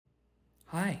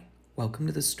Hi, welcome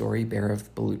to the Story Bear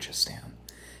of Baluchistan.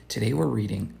 Today we're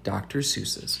reading Dr.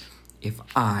 Seuss's If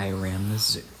I Ran the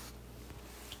Zoo.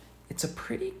 It's a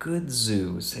pretty good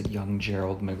zoo, said young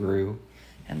Gerald McGrew,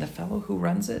 and the fellow who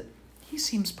runs it, he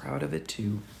seems proud of it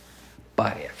too.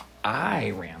 But if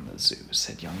I ran the zoo,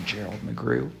 said young Gerald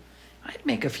McGrew, I'd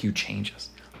make a few changes.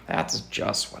 That's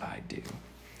just what I'd do.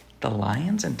 The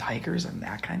lions and tigers and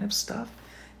that kind of stuff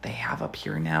they have up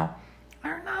here now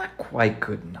are not quite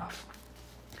good enough.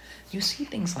 You see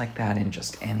things like that in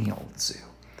just any old zoo.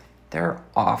 They're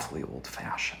awfully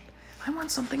old-fashioned. I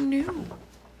want something new.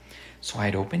 So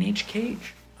I'd open each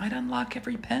cage. I'd unlock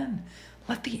every pen,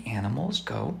 let the animals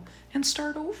go, and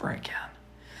start over again.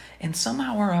 And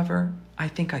somehow or other, I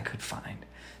think I could find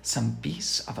some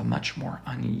beasts of a much more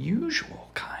unusual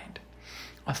kind.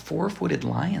 A 4-footed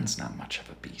lion's not much of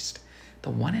a beast. The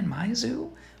one in my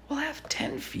zoo will have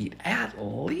 10 feet at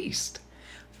least.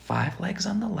 5 legs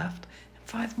on the left,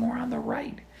 5 more on the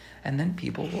right, and then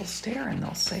people will stare and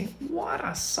they'll say, what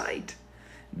a sight.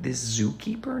 This new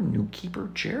keeper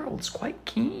Gerald's quite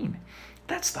keen.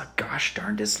 That's the gosh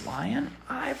darndest lion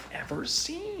I've ever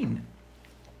seen.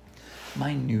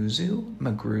 My new zoo,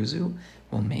 McGrew Zoo,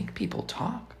 will make people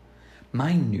talk.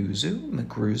 My new zoo,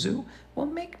 McGrew Zoo, will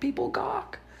make people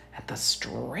gawk at the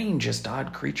strangest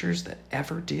odd creatures that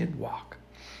ever did walk.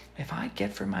 If I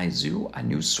get for my zoo a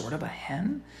new sort of a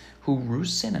hen who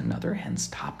roosts in another hen's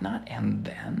topknot, and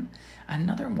then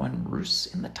another one roosts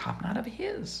in the topknot of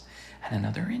his, and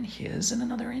another in his, and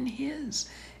another in his,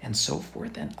 and so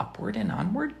forth and upward and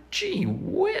onward, gee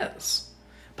whiz.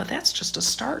 But that's just a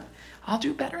start. I'll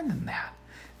do better than that.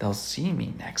 They'll see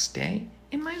me next day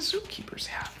in my zookeeper's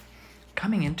hat,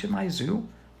 coming into my zoo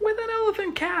with an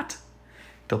elephant cat.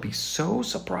 They'll be so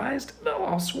surprised they'll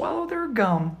all swallow their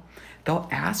gum. They'll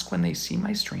ask when they see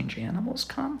my strange animals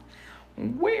come,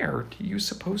 where do you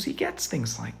suppose he gets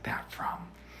things like that from?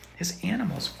 His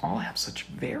animals all have such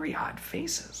very odd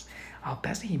faces. I'll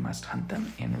bet he must hunt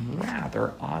them in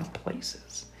rather odd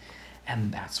places.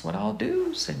 And that's what I'll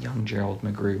do, said young Gerald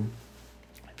McGrew.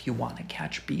 If you want to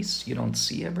catch beasts you don't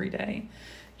see every day,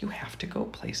 you have to go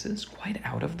places quite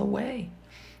out of the way.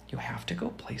 You have to go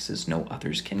places no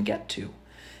others can get to.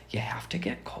 You have to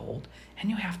get cold,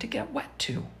 and you have to get wet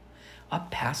too. Up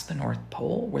past the North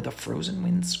Pole where the frozen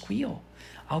winds squeal,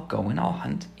 I'll go and I'll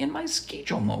hunt in my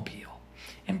ski-mobile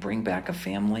and bring back a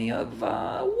family of,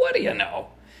 what do you know?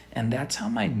 And that's how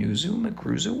my new zoo,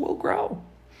 McGrew Zoo, will grow.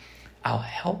 I'll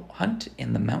help hunt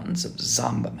in the mountains of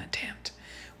Zombamatant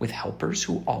with helpers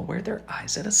who all wear their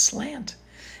eyes at a slant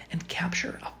and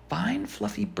capture a fine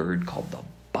fluffy bird called the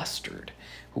bustard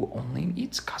who only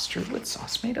eats custard with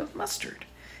sauce made of mustard,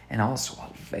 and also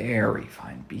a very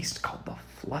fine beast called the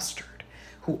flustered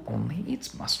who only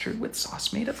eats mustard with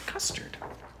sauce made of custard.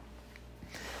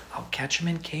 I'll catch 'em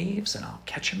in caves, and I'll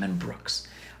catch 'em in brooks.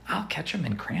 I'll catch 'em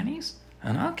in crannies,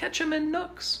 and I'll catch 'em in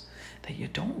nooks that you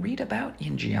don't read about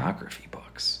in geography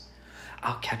books.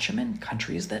 I'll catch 'em in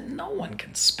countries that no one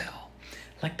can spell,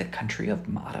 like the country of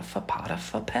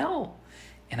Matafapatafapel.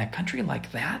 In a country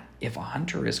like that, if a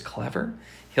hunter is clever,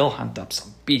 he'll hunt up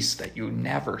some beasts that you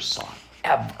never saw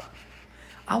ever.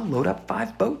 I'll load up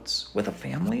 5 boats with a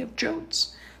family of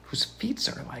jotes whose feet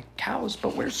are like cows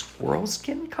but wear squirrel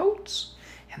skin coats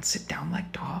and sit down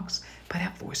like dogs but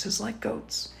have voices like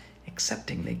goats,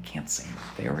 excepting they can't sing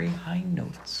very high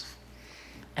notes.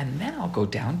 And then I'll go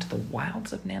down to the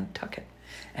wilds of Nantucket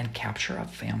and capture a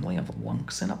family of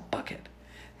lunks in a bucket.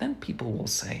 Then people will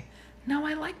say, now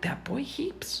I like that boy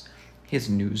heaps. His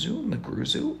new zoo, McGrew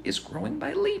Zoo, is growing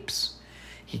by leaps.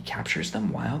 He captures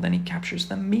them wild and he captures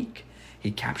them meek. He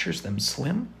captures them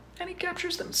slim, and he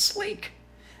captures them sleek.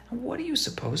 And what do you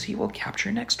suppose he will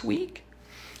capture next week?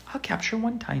 I'll capture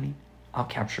one tiny. I'll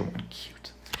capture one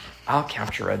cute. I'll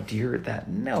capture a deer that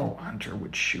no hunter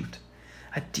would shoot.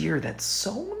 A deer that's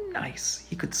so nice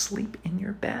he could sleep in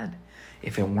your bed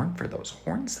if it weren't for those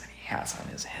horns that he has on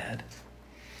his head.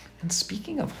 And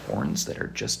speaking of horns that are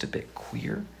just a bit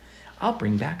queer, I'll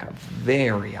bring back a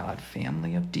very odd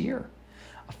family of deer.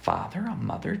 A father, a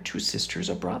mother, 2 sisters,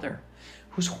 a brother,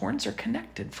 whose horns are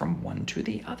connected from one to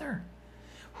the other,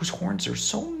 whose horns are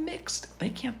so mixed they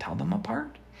can't tell them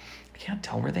apart, can't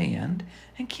tell where they end,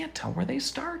 and can't tell where they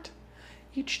start.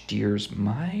 Each deer's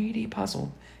mighty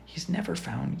puzzled. He's never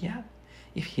found yet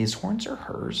if his horns are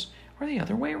hers or the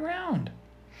other way around.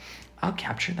 I'll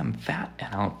capture them fat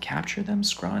and I'll capture them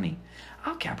scrawny.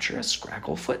 I'll capture a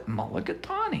scragglefoot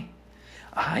mulligatawny,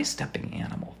 a high-stepping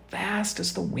animal fast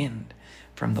as the wind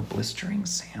from the blistering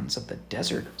sands of the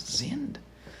desert of Zind.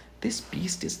 This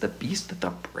beast is the beast that the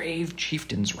brave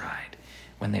chieftains ride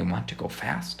when they want to go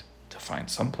fast to find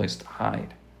some place to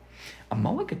hide. A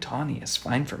mulligatawny is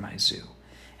fine for my zoo,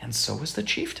 and so is the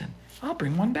chieftain. I'll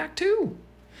bring one back too.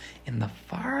 In the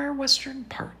far western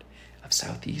part of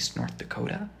southeast North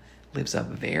Dakota lives a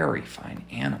very fine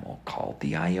animal called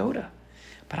the iota,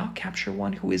 but I'll capture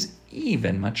one who is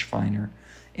even much finer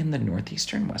in the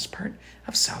northeastern west part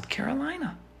of South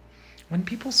Carolina. When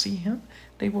people see him,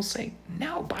 they will say,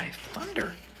 "Now by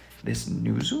thunder, this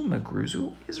Nuzu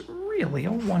Magruzu is really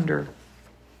a wonder."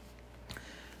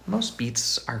 Most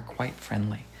beasts are quite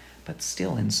friendly, but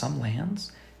still in some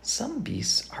lands, some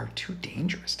beasts are too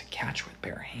dangerous to catch with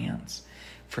bare hands.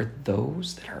 For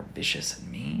those that are vicious and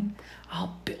mean,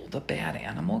 I'll build a bad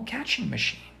animal catching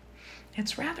machine.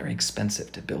 It's rather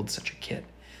expensive to build such a kit,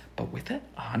 but with it,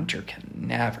 a hunter can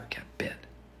never get bit.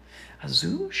 A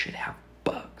zoo should have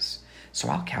bugs, so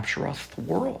I'll capture a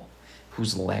thwirl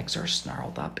whose legs are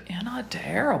snarled up in a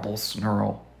terrible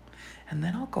snarl. And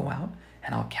then I'll go out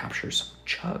and I'll capture some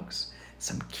chugs,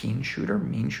 some keen shooter,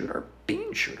 mean shooter,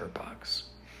 bean shooter bugs.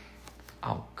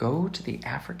 I'll go to the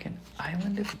African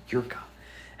island of Yurka,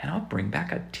 and I'll bring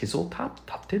back a tizzle-top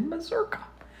tufted mazurka,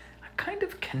 a kind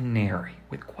of canary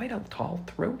with quite a tall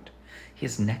throat.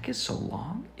 His neck is so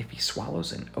long, if he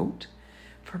swallows an oat,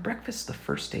 for breakfast the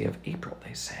first day of April,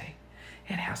 they say,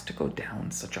 it has to go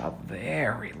down such a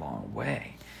very long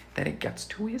way that it gets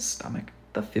to his stomach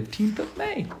the 15th of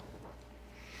May.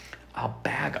 I'll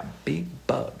bag a big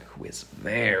bug who is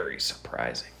very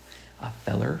surprising, a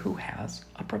feller who has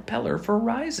a propeller for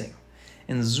rising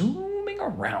and zooming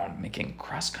around making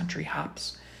cross-country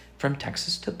hops from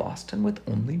Texas to Boston with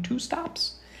only 2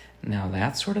 stops. Now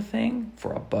that sort of thing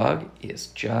for a bug is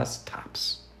just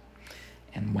tops.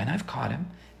 And when I've caught him,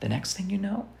 the next thing you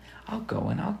know, I'll go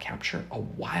and I'll capture a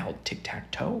wild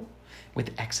tic-tac-toe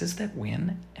with X's that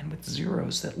win and with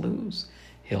zeros that lose.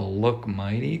 He'll look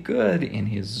mighty good in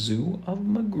his zoo of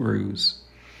McGrews.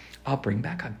 I'll bring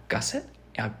back a gusset,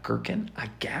 a gherkin, a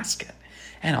gasket,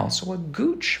 and also a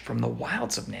gooch from the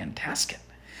wilds of Nantasket.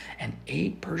 And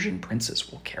 8 Persian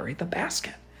princes will carry the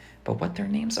basket. But what their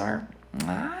names are,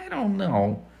 I don't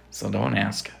know, so don't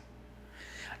ask it.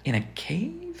 In a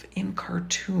cave in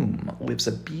Khartoum lives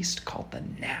a beast called the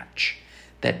Natch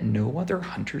that no other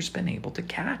hunter's been able to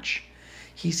catch.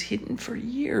 He's hidden for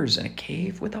years in a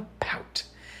cave with a pout,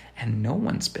 and no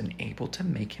one's been able to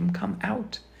make him come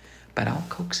out. But I'll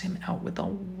coax him out with a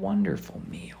wonderful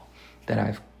meal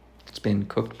it's been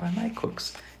cooked by my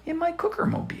cooks in my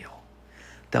cooker-mobile.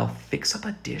 They'll fix up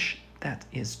a dish that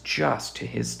is just to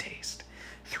his taste.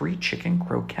 3 chicken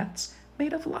croquettes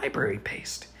made of library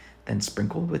paste, then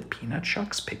sprinkled with peanut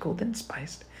shucks pickled and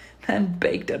spiced, then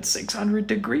baked at 600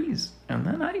 degrees, and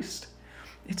then iced.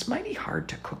 It's mighty hard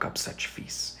to cook up such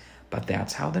feasts, but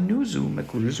that's how the Nuzu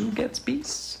Magruzu gets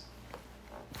beasts.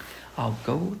 I'll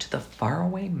go to the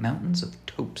faraway mountains of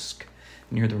Topsk,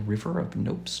 near the river of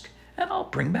Nopsk, and I'll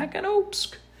bring back an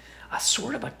Obsk, a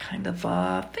sort of a kind of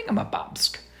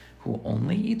thingamabobsk, who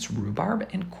only eats rhubarb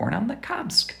and corn on the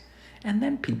cobsk, and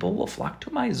then people will flock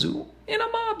to my zoo in a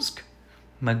mobsk.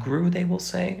 Magru, they will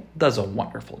say, does a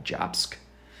wonderful jobsk.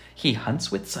 He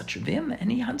hunts with such vim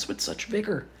and he hunts with such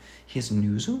vigor. His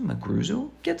Nuzu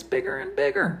Magruzu gets bigger and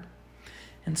bigger.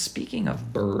 And speaking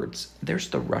of birds, there's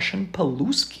the Russian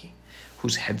Palusky,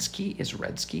 whose headski is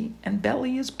redski and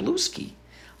belly is blueski.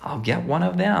 I'll get one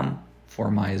of them for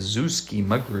my Zooski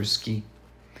Magruski.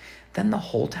 Then the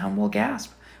whole town will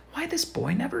gasp, why this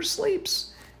boy never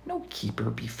sleeps. No keeper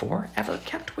before ever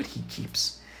kept what he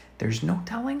keeps. There's no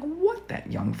telling what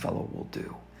that young fellow will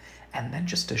do. And then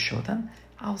just to show them,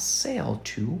 I'll sail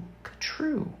to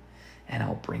Katroo, and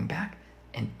I'll bring back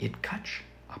an Itkutch,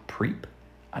 a Preep,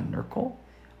 a Nurgle,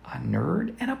 a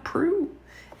Nerd, and a Prue,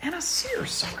 and a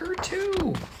seersucker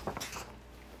too.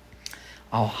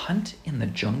 I'll hunt in the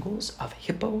jungles of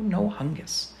Hippo no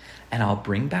Hungus, and I'll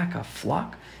bring back a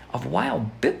flock of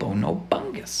wild Bippo no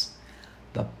Bungus.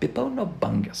 The Bippo no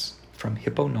Bungus from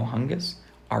Hippo no Hungus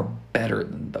are better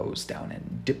than those down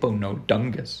in Dippo no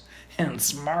Dungus, and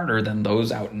smarter than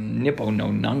those out in Nippo no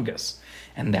Nungus,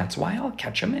 and that's why I'll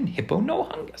catch 'em in Hippo no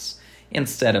Hungus,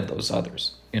 instead of those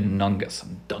others in Nungus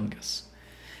and Dungus.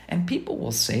 And people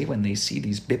will say when they see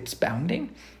these bips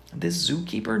bounding, this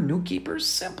zookeeper, new keeper's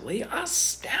simply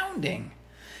astounding.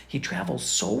 He travels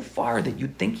so far that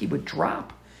you'd think he would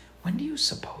drop. When do you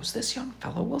suppose this young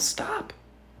fellow will stop?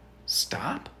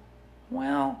 Stop?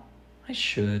 Well, I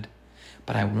should,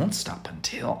 but I won't stop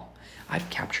until I've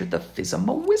captured the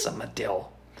Phizzamowizamadil,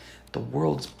 the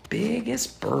world's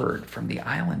biggest bird from the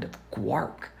island of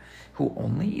Gwark, who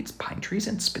only eats pine trees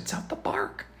and spits out the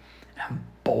bark. And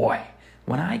boy,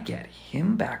 when I get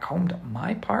him back home to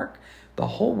my park, the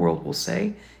whole world will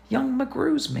say, young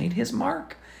McGrew's made his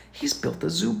mark. He's built the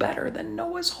zoo better than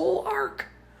Noah's whole ark.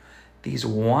 These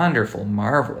wonderful,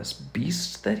 marvelous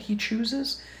beasts that he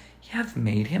chooses have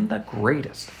made him the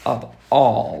greatest of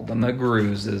all the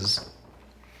McGrewses.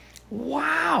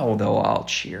 Wow, they'll all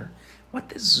cheer. What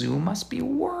this zoo must be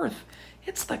worth.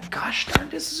 It's the gosh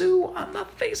darndest zoo on the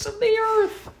face of the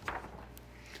earth.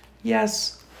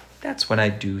 Yes, that's what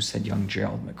I'd do, said young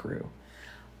Gerald McGrew.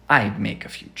 I'd make a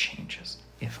few changes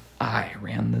if I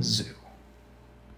ran the zoo.